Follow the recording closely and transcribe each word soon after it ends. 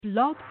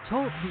Blog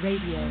Talk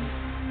Radio.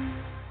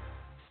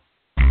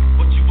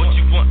 What you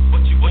want?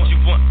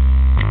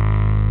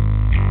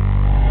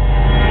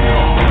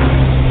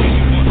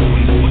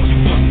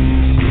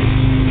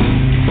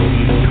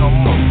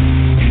 Come on.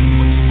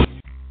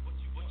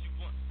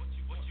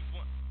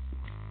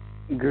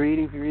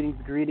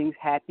 Greetings.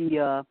 Happy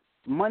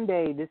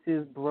Monday. This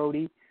is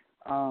Brody.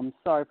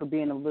 Sorry for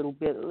being a little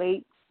bit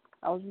late.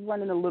 I was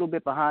running a little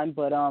bit behind,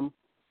 but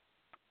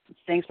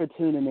thanks for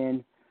tuning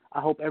in. I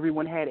hope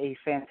everyone had a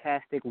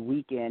fantastic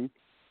weekend.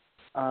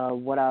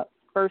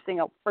 First things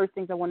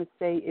I want to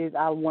say is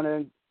I want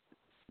to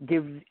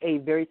give a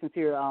very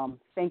sincere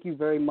thank you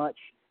very much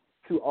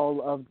to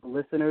all of the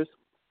listeners,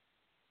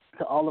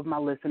 to all of my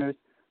listeners.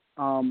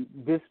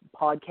 This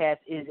podcast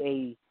is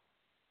a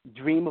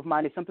dream of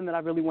mine. It's something that I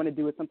really want to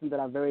do. It's something that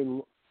I very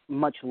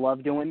much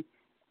love doing.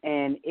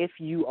 And if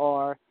you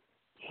are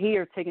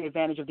here taking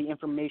advantage of the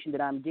information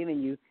that I'm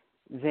giving you,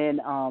 then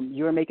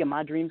you're making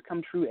my dreams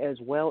come true as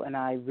well, and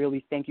I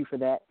really thank you for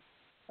that.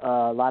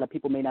 A lot of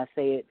people may not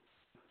say it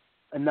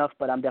enough,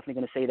 but I'm definitely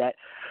going to say that.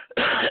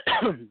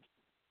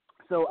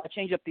 So I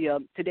changed up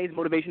today's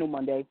Motivational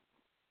Monday,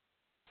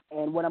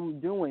 and what I'm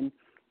doing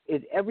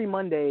is every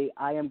Monday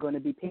I am going to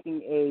be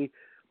picking a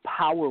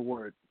power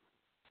word,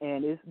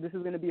 and this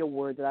is going to be a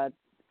word that I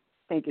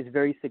think is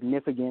very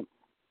significant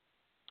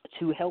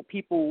to help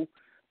people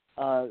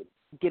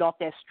get off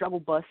that struggle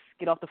bus,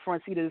 get off the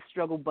front seat of the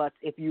struggle bus,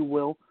 if you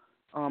will,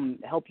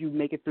 help you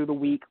make it through the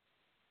week,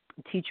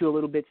 teach you a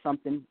little bit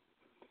something,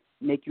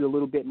 make you a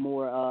little bit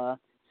more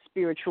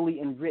spiritually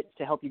enriched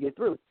to help you get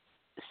through.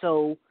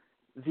 So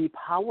the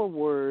power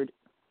word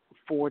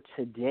for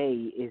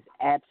today is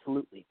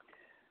absolutely.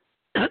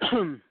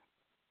 And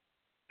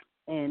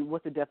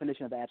what's the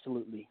definition of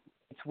absolutely?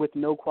 It's with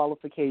no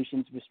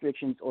qualifications,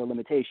 restrictions, or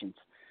limitations.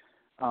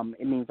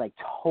 It means like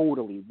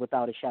totally,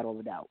 without a shadow of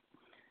a doubt.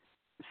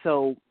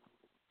 So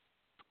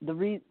the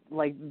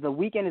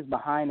weekend is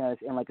behind us,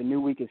 and like a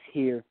new week is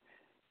here,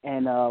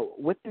 and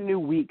with the new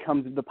week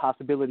comes the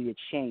possibility of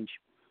change.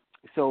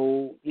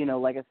 So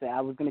like I said,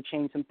 I was going to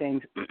change some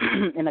things,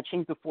 and I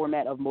changed the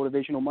format of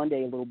Motivational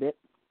Monday a little bit,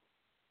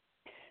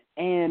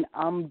 and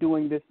I'm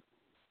doing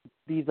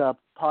these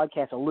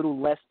podcasts a little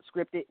less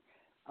scripted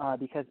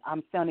because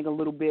I'm sounding a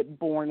little bit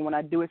boring when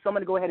I do it. So I'm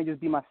going to go ahead and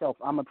just be myself.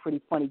 I'm a pretty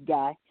funny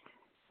guy.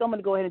 So I'm going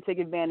to go ahead and take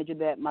advantage of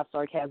that, my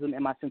sarcasm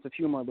and my sense of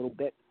humor a little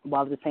bit,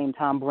 while at the same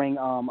time bring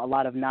a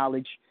lot of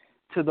knowledge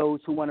to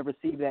those who want to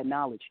receive that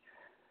knowledge.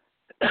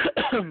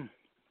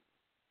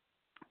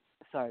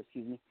 Sorry,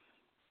 excuse me.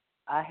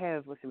 Let's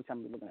see what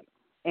time we're looking at.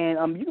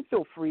 And you can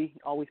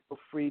always feel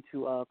free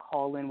to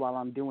call in while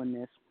I'm doing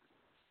this.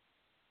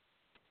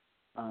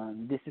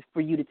 This is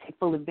for you to take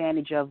full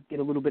advantage of, get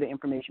a little bit of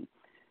information.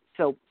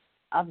 So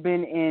I've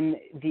been in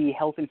the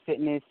health and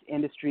fitness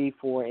industry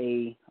for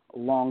a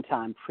long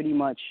time, pretty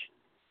much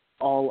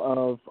all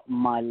of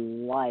my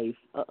life.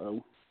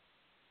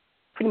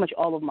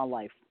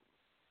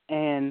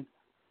 And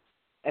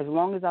as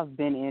long as I've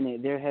been in it,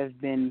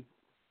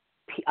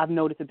 I've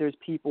noticed that there's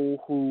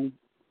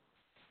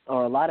a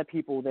lot of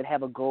people that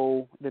have a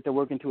goal that they're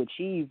working to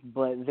achieve,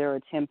 but they're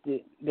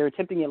attempting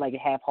it like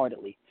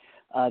half-heartedly.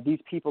 These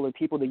people are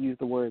people that use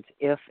the words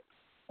if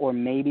or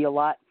maybe a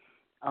lot.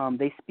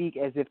 They speak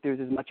as if there's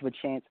as much of a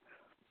chance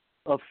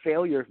of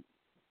failure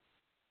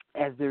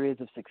as there is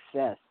of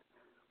success.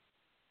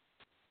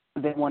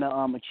 They want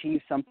to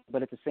achieve something,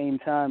 but at the same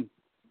time,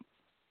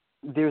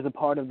 there's a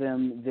part of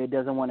them that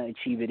doesn't want to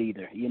achieve it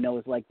either.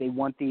 It's like they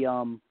want the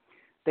end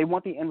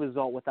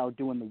result without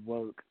doing the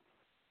work,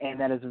 and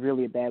that is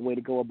really a bad way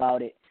to go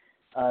about it.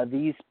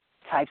 These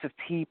types of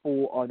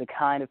people are the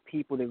kind of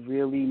people that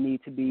really need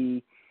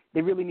the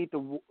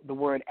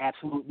word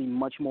absolutely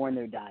much more in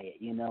their diet.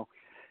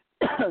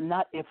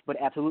 Not if, but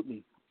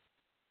absolutely.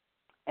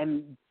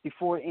 And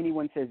before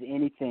anyone says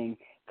anything,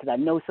 because I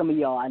know some of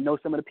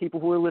the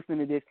people who are listening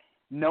to this,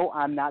 no,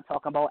 I'm not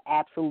talking about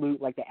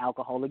absolute like the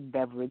alcoholic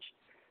beverage.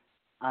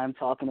 I'm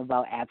talking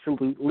about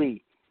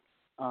absolutely.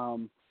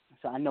 So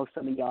I know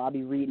some of y'all, I'll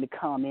be reading the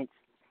comments.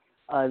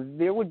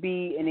 There would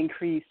be an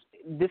increase.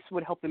 This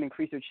would help them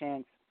increase their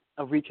chance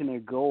of reaching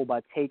their goal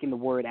by taking the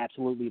word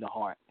absolutely to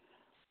heart.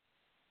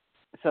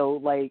 So,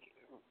 like,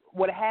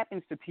 what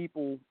happens to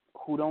people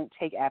who don't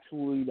take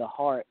absolutely to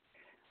heart,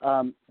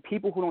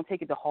 people who don't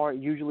take it to heart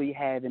usually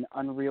have an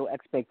unreal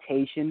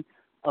expectation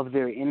of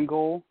their end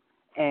goal,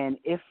 and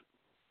if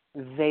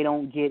they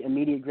don't get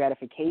immediate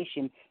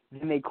gratification,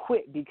 then they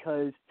quit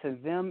because to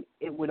them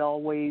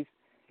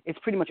it's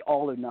pretty much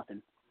all or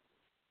nothing,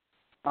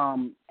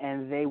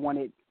 and they want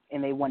it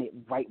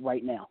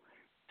right now.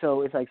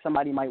 So it's like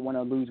somebody might want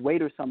to lose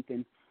weight or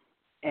something,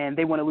 and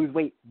they want to lose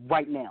weight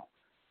right now.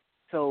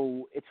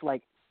 So it's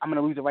like, I'm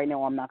going to lose it right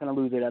now, or I'm not going to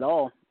lose it at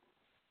all.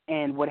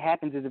 And what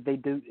happens is if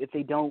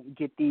they don't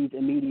get these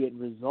immediate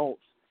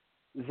results,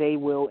 they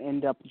will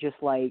end up just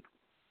like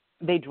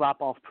they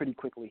drop off pretty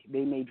quickly.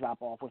 They may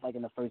drop off with like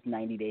in the first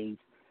 90 days.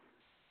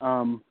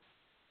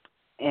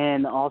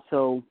 And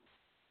also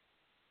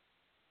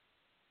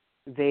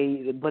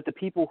But the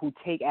people who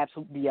take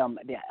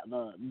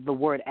the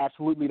word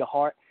absolutely to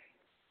heart,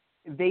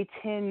 they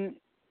tend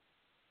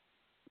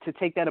to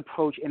take that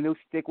approach and they'll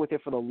stick with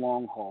it for the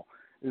long haul.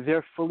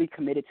 They're fully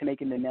committed to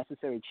making the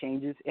necessary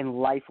changes in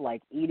life,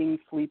 like eating,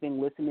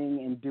 sleeping, listening,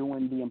 and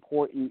doing the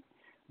important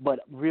but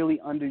really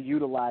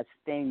underutilized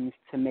things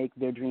to make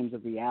their dreams a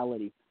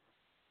reality.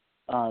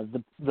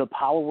 The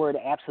power word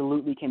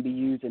absolutely can be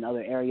used in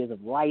other areas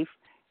of life,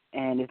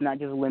 and it's not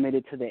just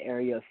limited to the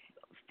area of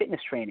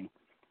fitness training.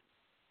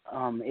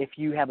 If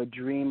you have a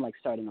dream like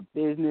starting a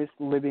business,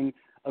 living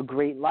a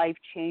great life,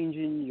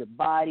 changing your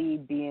body,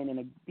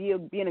 being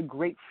a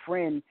great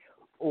friend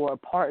or a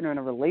partner in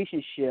a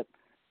relationship,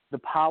 the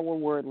power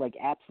word like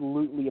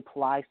absolutely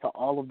applies to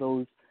all of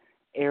those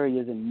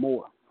areas and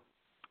more.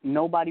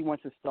 Nobody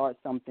wants to start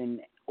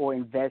something or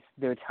invest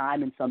their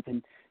time in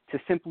something to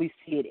simply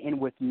see it in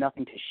with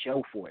nothing to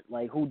show for it.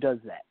 Like, who does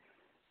that?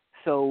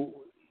 So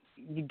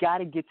you got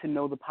to get to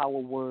know the power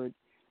word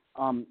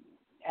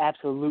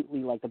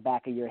absolutely like the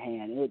back of your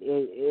hand.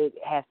 It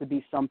has to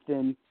be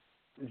something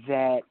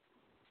that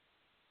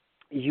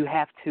you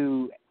have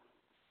to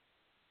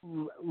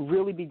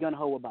really be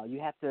gung-ho about. You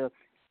have to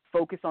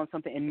focus on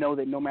something and know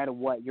that no matter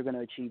what, you're going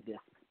to achieve this.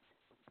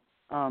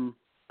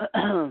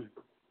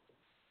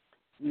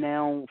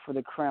 Now for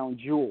the crown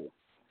jewel.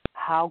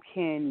 How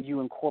can you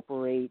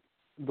incorporate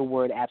the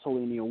word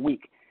absolutely in your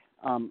week?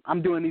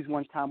 I'm doing these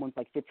lunchtime ones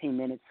like 15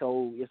 minutes,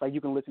 so it's like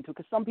you can listen to it.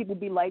 Because some people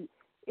be like,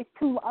 it's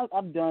too.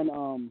 I've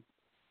done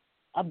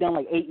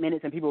like 8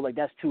 minutes, and people are like,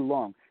 that's too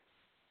long.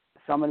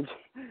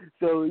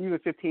 So even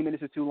 15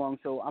 minutes is too long.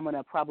 So I'm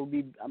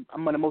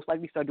gonna most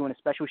likely start doing a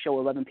special show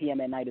 11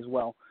 p.m. at night as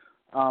well.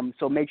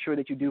 So make sure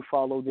that you do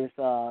follow this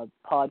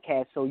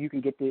podcast so you can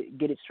get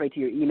it straight to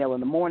your email in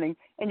the morning,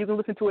 and you can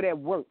listen to it at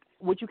work.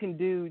 What you can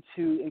do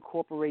to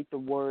incorporate the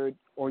word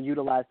or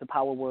utilize the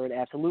power word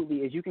absolutely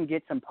is you can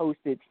get some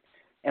Post-its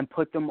and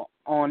put them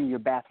on your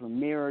bathroom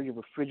mirror, your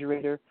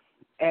refrigerator,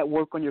 at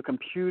work on your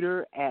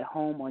computer, at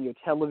home on your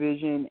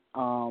television,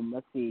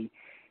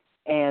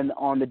 and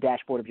on the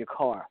dashboard of your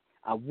car.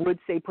 I would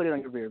say put it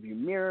on your rearview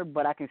mirror,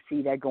 but I can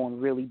see that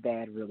going really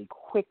bad really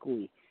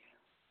quickly.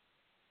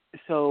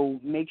 So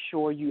make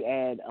sure you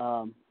add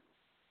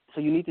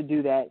so you need to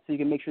do that so you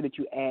can make sure that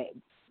you add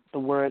the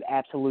word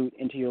absolute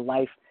into your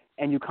life,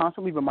 and you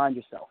constantly remind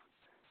yourself.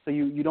 So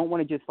you don't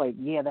want to just like,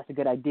 yeah, that's a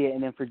good idea,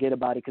 and then forget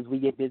about it because we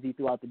get busy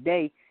throughout the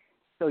day.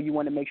 So you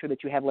want to make sure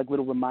that you have like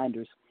little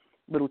reminders,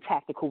 little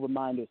tactical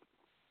reminders.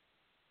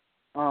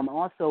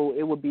 Also,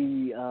 it would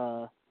be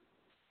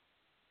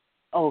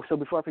so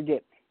before I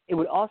forget, it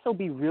would also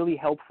be really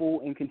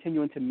helpful in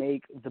continuing to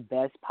make the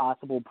best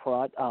possible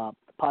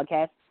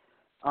podcast.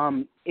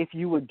 If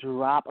you would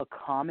drop a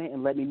comment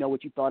and let me know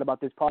what you thought about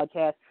this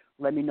podcast.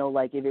 Let me know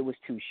like if it was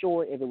too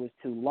short, if it was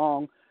too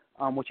long,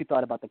 what you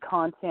thought about the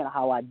content,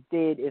 how I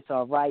did. It's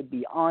all right.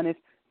 Be honest.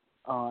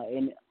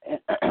 And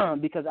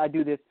because I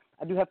do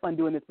have fun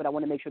doing this, but I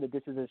want to make sure that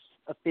this is as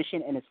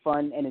efficient and as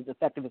fun and as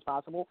effective as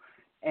possible.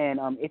 And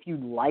if you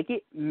like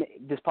it,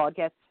 this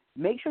podcast,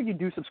 make sure you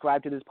do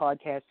subscribe to this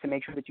podcast to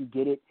make sure that you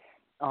get it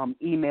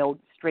emailed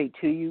straight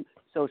to you.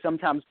 So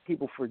sometimes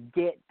people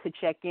forget to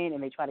check in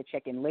and they try to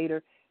check in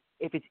later.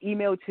 If it's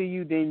emailed to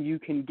you, then you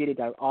can get it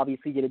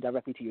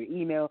directly to your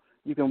email.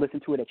 You can listen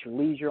to it at your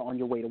leisure, on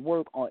your way to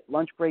work, on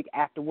lunch break,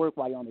 after work,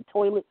 while you're on the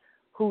toilet.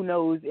 Who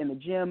knows? In the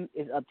gym,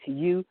 it's up to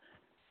you.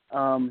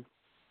 And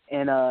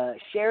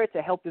share it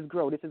to help this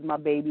grow. This is my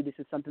baby. This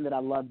is something that I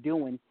love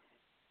doing.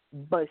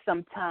 But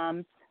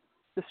sometimes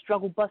the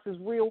struggle bus is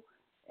real,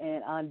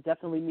 and I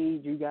definitely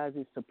need you guys'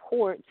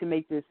 support to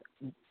make this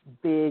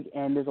big.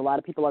 And there's a lot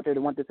of people out there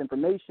that want this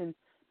information,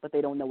 but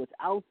they don't know what's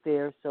out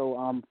there.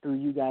 So through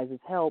you guys'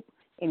 help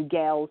and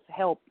gals'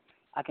 help,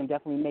 I can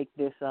definitely make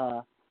this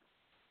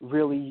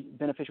really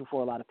beneficial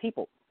for a lot of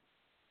people.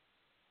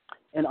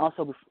 And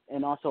also,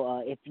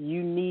 if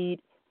you need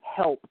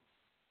help,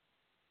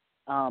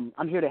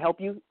 I'm here to help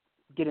you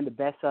get in the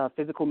best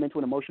physical, mental,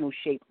 and emotional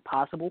shape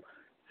possible.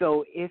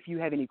 So if you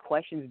have any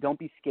questions, don't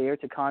be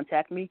scared to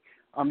contact me.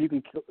 You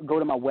can go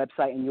to my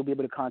website, and you'll be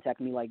able to contact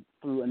me like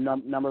through a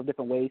number of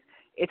different ways.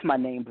 It's my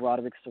name,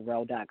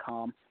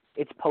 BroderickSorrell.com.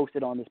 It's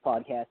posted on this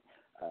podcast.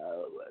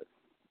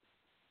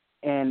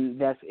 And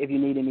that's if you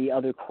need any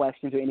other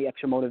questions or any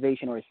extra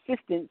motivation or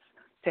assistance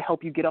to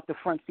help you get off the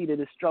front seat of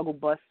the struggle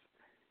bus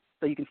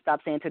so you can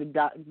stop saying to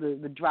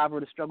the driver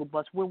of the struggle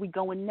bus, where we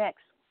going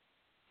next?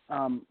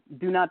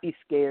 Do not be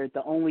scared.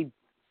 The only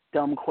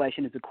dumb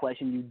question is a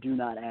question you do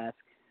not ask.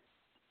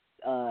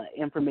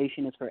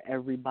 Information is for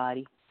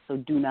everybody, so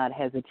do not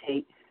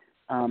hesitate.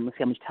 Let's see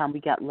how much time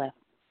we got left.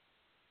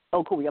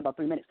 Oh, cool. We got about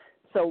 3 minutes.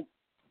 So,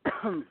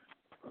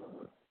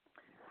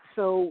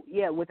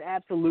 with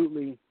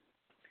absolutely,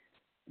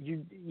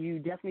 you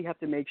definitely have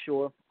to make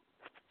sure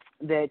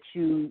that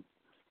you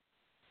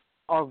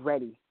are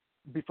ready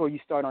before you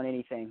start on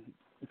anything.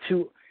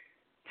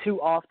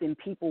 Too often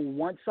people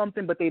want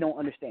something, but they don't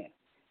understand.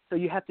 So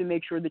you have to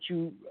make sure that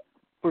you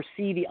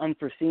foresee the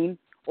unforeseen,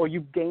 or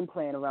you game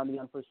plan around the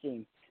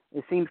unforeseen.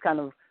 It seems kind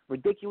of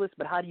ridiculous,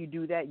 but how do you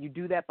do that? You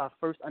do that by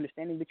first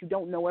understanding that you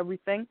don't know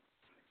everything,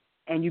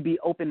 and you be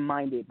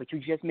open-minded, but you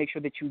just make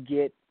sure that you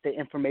get the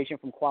information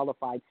from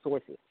qualified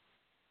sources.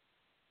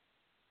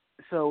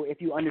 So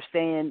if you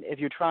understand, if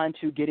you're trying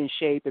to get in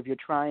shape, if you're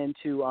trying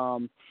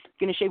to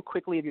get in shape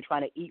quickly, if you're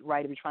trying to eat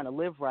right, if you're trying to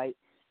live right,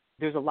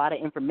 there's a lot of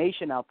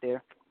information out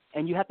there,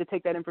 and you have to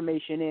take that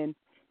information in,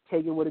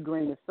 take it with a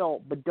grain of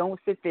salt, but don't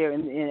sit there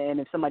and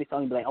if somebody's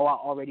telling you, be like, oh, I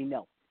already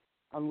know.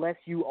 Unless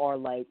you are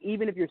like,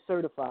 even if you're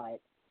certified,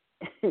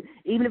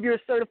 even if you're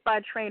a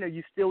certified trainer,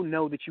 you still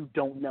know that you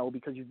don't know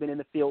because you've been in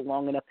the field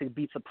long enough to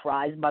be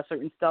surprised by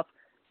certain stuff,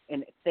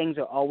 and things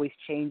are always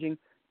changing.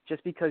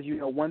 Just because you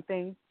know one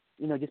thing,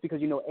 just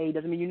because you know A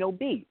doesn't mean you know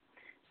B.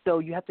 So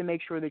you have to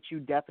make sure that you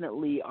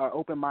definitely are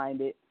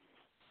open-minded.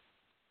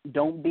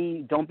 Don't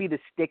be the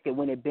stick that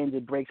when it bends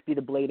it breaks. Be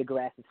the blade of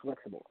grass that's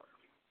flexible.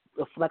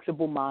 A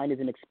flexible mind is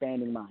an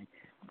expanding mind,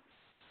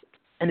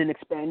 and an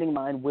expanding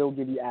mind will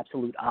give you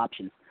absolute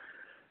options.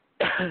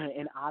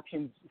 And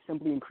options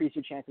simply increase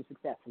your chance of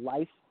success.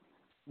 Life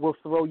will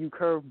throw you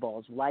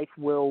curveballs. Life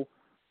will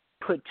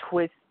put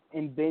twists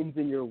and bends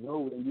in your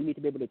road, and you need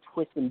to be able to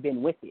twist and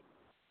bend with it.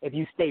 If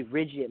you stay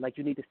rigid, like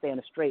you need to stay on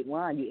a straight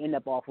line, you end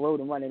up off-road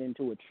and running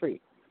into a tree.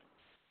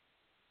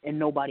 And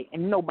nobody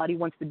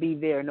wants to be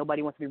there.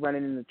 Nobody wants to be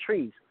running in the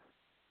trees.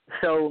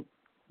 So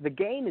the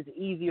game is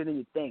easier than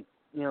you think.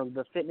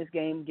 The fitness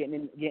game,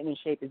 getting in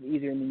shape is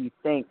easier than you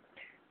think,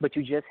 but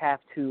you just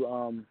have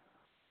to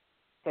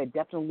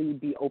definitely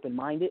be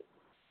open-minded,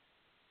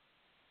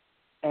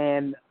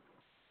 and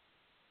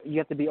you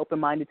have to be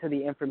open-minded to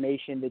the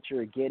information that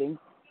you're getting,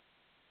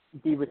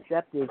 be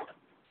receptive,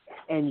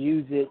 and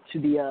use it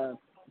to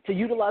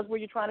utilize where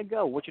you're trying to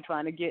go, what you're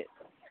trying to get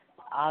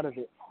out of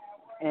it.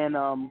 And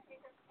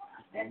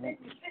that's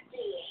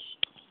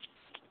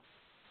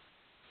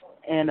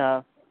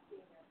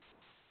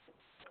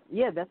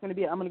going to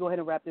be it. I'm going to go ahead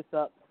and wrap this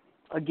up.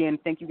 Again,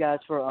 thank you guys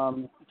for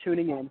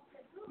tuning in.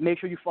 Make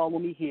sure you follow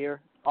me here.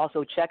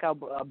 Also, check out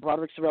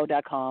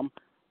BroderickSorrell.com.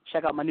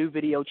 Check out my new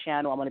video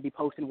channel. I'm going to be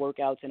posting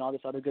workouts and all this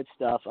other good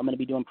stuff. I'm going to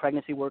be doing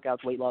pregnancy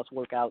workouts, weight loss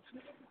workouts,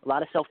 a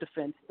lot of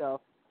self-defense stuff.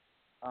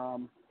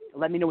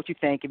 Let me know what you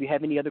think. If you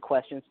have any other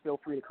questions, feel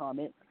free to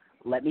comment.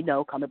 Let me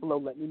know. Comment below.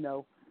 Let me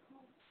know.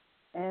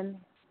 And,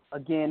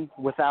 again,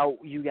 without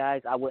you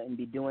guys, I wouldn't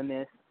be doing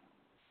this.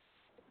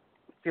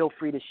 Feel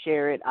free to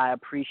share it. I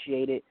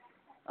appreciate it.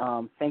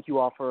 Thank you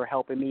all for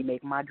helping me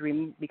make my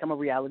dream become a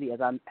reality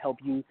as I help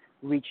you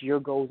reach your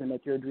goals and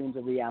make your dreams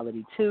a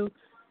reality too.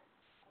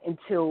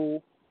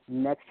 Until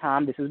next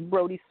time, this is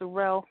Brody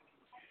Sorrell.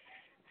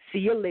 See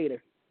you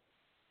later.